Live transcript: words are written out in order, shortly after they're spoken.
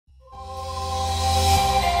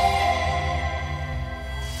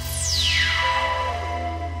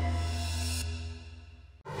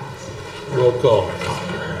call.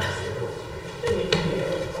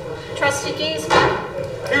 Trustee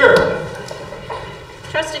Giesman? Here.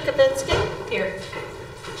 Trustee Kabinski? Here.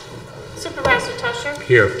 Supervisor Tusher?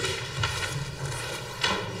 Here.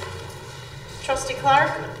 Trustee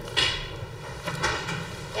Clark?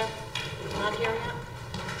 Yeah, not here yet.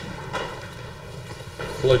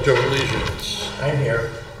 Pledge of Allegiance. I'm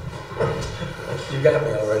here. You got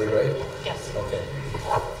me already, right? Yes. Okay.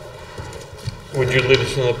 Would you lead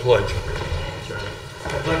us in the pledge? I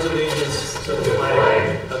pledge allegiance to the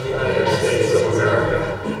flag of the United States of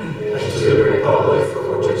America and to the republic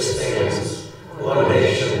for which it stands, one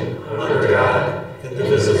nation, under God,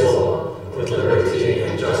 indivisible, with liberty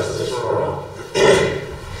and justice for all.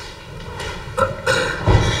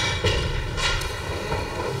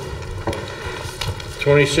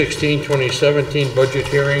 2016-2017 budget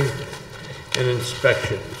hearing and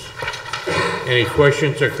inspections. Any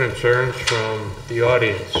questions or concerns from the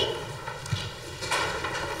audience?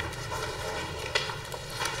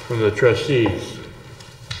 From the trustees?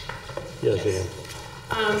 Yes, Ann.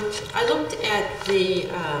 I looked at the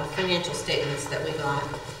financial statements that we got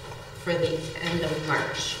for the end of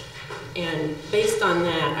March. And based on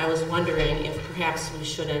that, I was wondering if perhaps we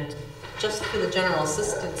shouldn't, just for the general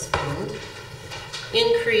assistance fund,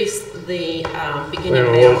 increase the beginning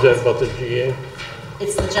balance. What was that about the GA?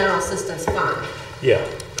 It's the general assistance fund. Yeah.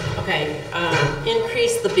 Okay,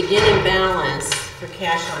 increase the beginning balance for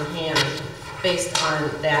cash on hand based on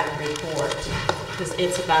that report. Because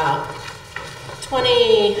it's about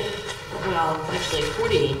 20, well, actually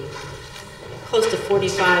 40, close to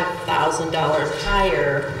 $45,000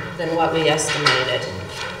 higher than what we estimated.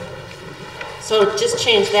 So just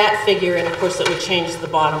change that figure, and of course it would change the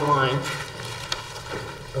bottom line.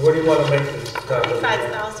 What do you want to make this?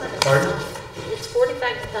 45,000? Pardon? It's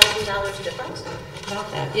 $45,000 difference? About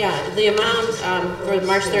that, yeah. The amount for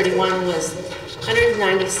March 31 was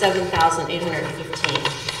 $197,815.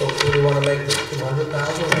 So what do you want to make this,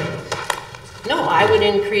 200,000? No, I would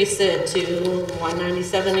increase it to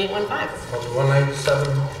 $197,815. Or 197,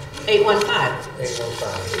 815.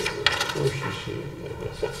 815. Where's she seeing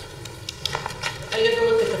Are you going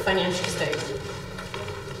to look at the financial statement?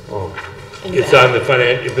 Oh, In it's back. on the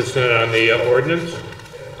finance, it's not on the ordinance?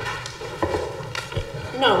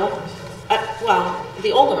 No. Well,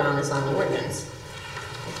 the old amount is on the ordinance.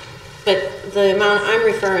 But the amount I'm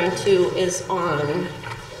referring to is on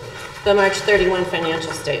the March 31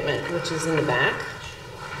 financial statement, which is in the back.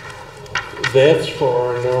 That's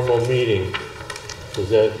for our normal meeting. Is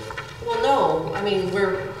that, Well, no, I mean,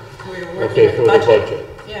 we're working okay, with for the budget?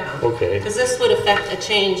 Yeah. Okay. Because this would affect a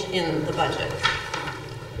change in the budget.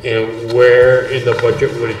 And where in the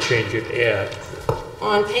budget would it change it at?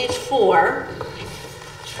 On page 4,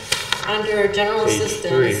 under general Page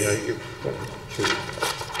assistance. 3.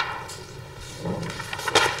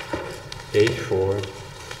 Page 4.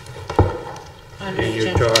 Under And you're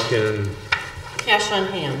gen- talking, cash on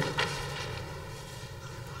hand.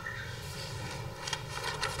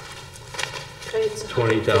 It's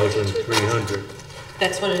 20,300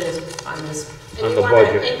 That's what it is on this. And on you the want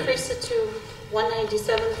budget. to increase it to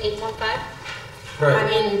 197,815? I Right.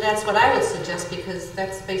 mean, that's what I would suggest because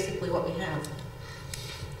that's basically what we have.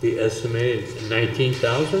 the estimated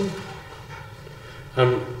 19,000?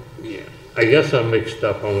 Yeah, I guess I'm mixed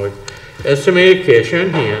up on what, estimated cash on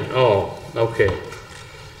hand, oh, okay.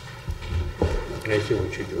 I see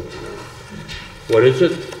what you're doing. What is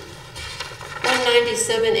it?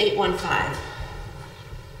 197,815.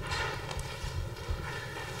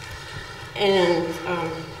 And,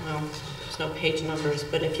 well, there's no page numbers,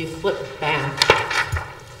 but if you flip back,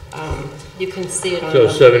 you can see it on So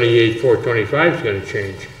the... 78,425 is gonna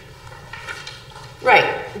change.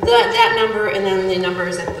 Right, that number and then the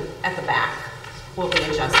numbers at the back will be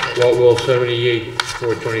adjusted. What will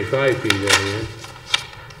 78,425 be then, Ian?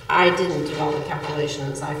 I didn't do all the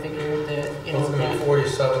calculations, I figured that, you know, It's going to that... be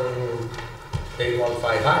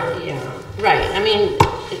 47,815 higher. Yeah, right, I mean,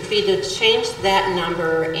 it'd be to change that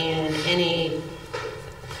number and any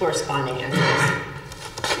corresponding entries.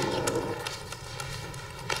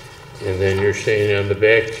 And then you're saying on the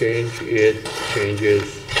back change, it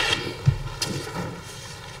changes.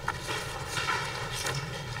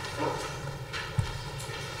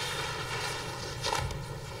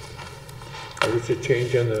 What does it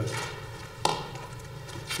change on the?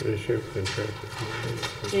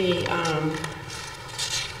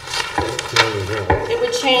 It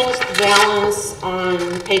would change the balance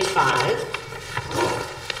on page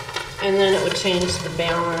 5, and then it would change the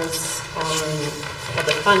balance on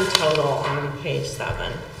the fund total on page 7. I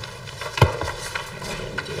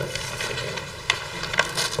didn't do it.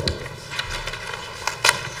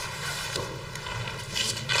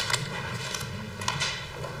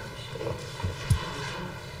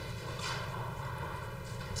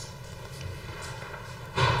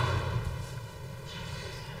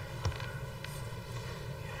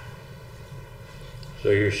 So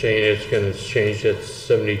you're saying it's gonna change at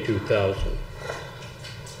 72,000.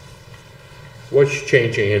 What's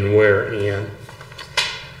changing and where, Ian?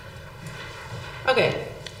 Okay,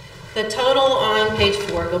 the total on page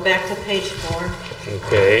 4, go back to page 4.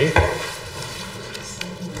 Okay,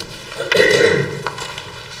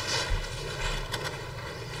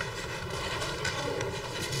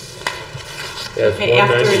 that's Okay,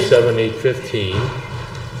 after- 197,815.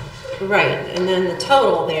 Right, and then the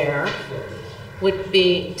total there would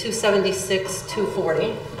be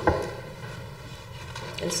 276,240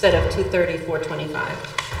 instead of 230,425.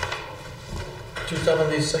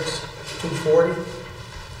 276, 240?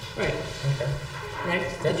 Right, Okay.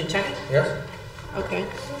 right, did you check it? Yes? Okay,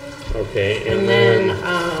 Okay, and then,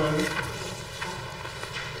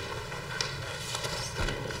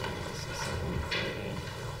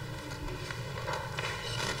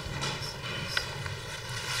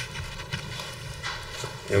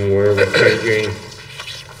 and where we're changing,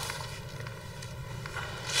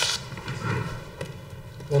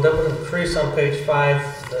 Well, that would increase on page 5,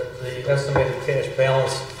 the estimated cash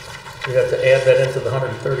balance. You'd have to add that into the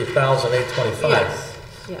 130,825. yes,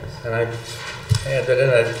 yes. And I add that in,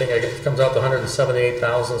 I think it comes out to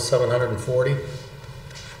 178,740.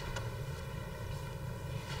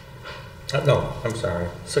 No, I'm sorry,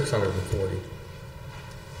 640.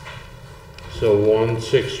 so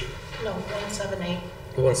 1,640. No, 178.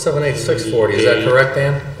 178,640, is that correct,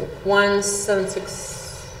 Dan?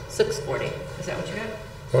 176,640, is that what you got?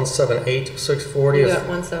 178,640 You is, got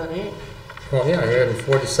 178? well, yeah, you're adding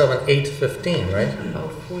 47,815, right? Oh,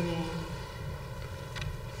 40.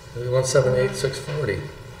 178,640.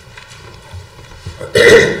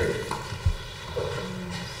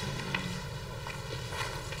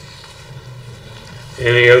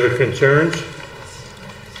 Any other concerns?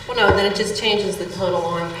 Well, no, then it just changes the total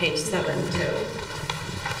on page 7 too.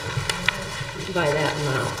 By that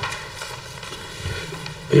amount.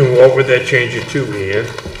 And what would that change it to, Ian?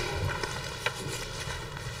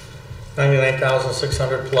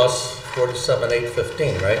 99,600 plus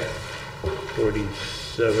 47,815, right?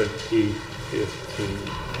 47,815.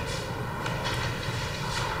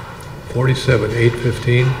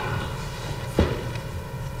 47,815.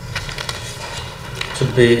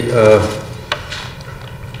 Should be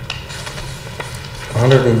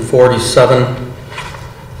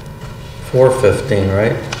 147,415,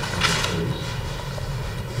 right?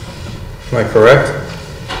 Am I correct?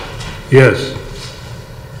 Yes.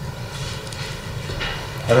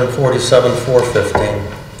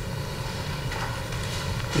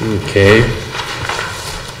 147,415. Okay.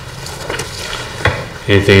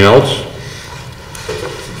 Anything else?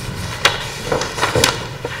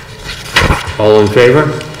 All in favor?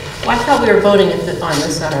 Well, I thought we were voting on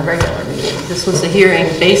this on a regular meeting. This was a hearing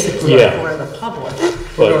basically Yeah. for the public.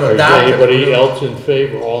 But gonna is adopt it. anybody else in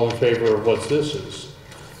favor, all in favor of what this is?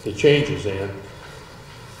 The changes, Ann,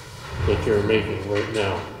 that you're making right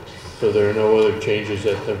now? So there are no other changes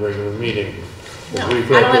at the regular meeting? No, I We've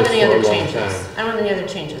don't had have this any for a other long changes. time. I don't have any other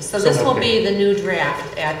changes. So this will okay. be the new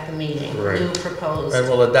draft at the meeting, Right. new proposed And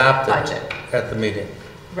we'll adopt it budget. at the meeting.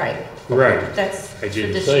 Right, Right. that's I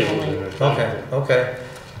didn't say. traditionally. we're gonna Okay, okay.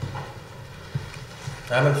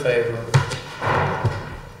 I'm in favor.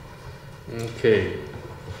 Okay.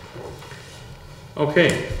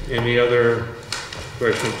 Okay, any other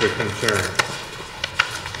questions or concerns?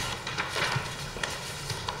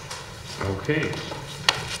 Okay,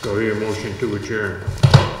 so your motion to adjourn.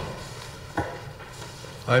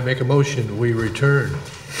 I make a motion, we return.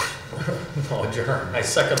 No, adjourn. I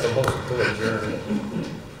second the motion to adjourn.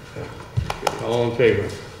 All in favor?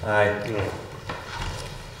 Aye. No.